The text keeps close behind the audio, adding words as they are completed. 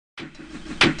And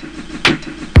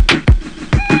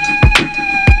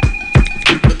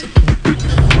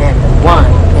 1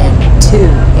 and 2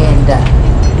 and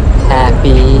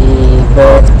happy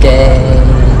birthday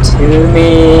to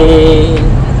me.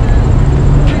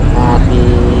 Happy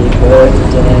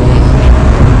birthday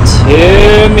to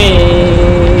me.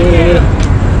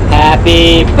 Happy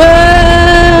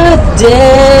birthday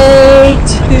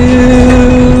to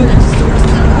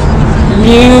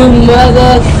you,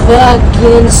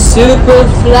 motherfucking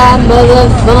superfly,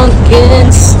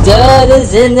 motherfucking stud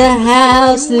is in the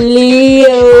house, Leo,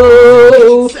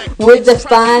 with the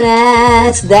fine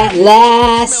ass that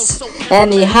lasts,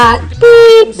 and the hot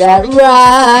beat that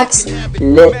rocks,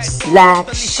 lips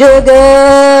like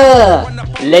sugar.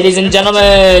 Ladies and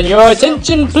gentlemen, your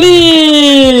attention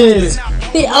please.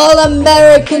 The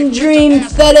all-American dream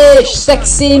fetish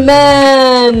sexy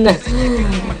man.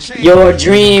 Your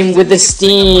dream with the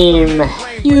steam.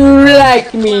 You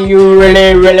like me, you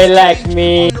really, really like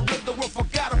me.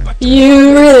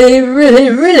 You really, really,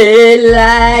 really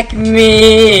like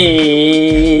me.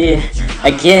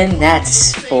 Again,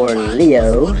 that's for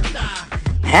Leo.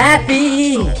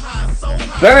 Happy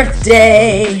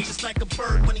birthday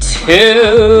to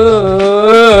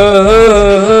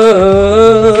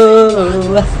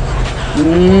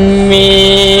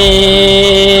me.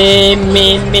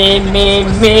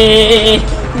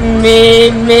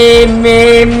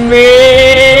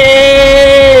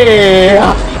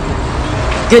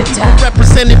 Good time.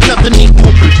 Representing nothing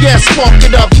equal. Yes, walk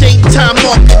it up. Date time,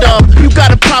 walk it up. You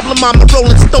got a problem, I'm a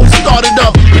rolling stone, start it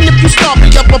up. And if you start me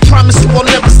up, I promise you I'll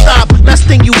never stop. Last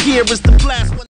thing you hear is the blast.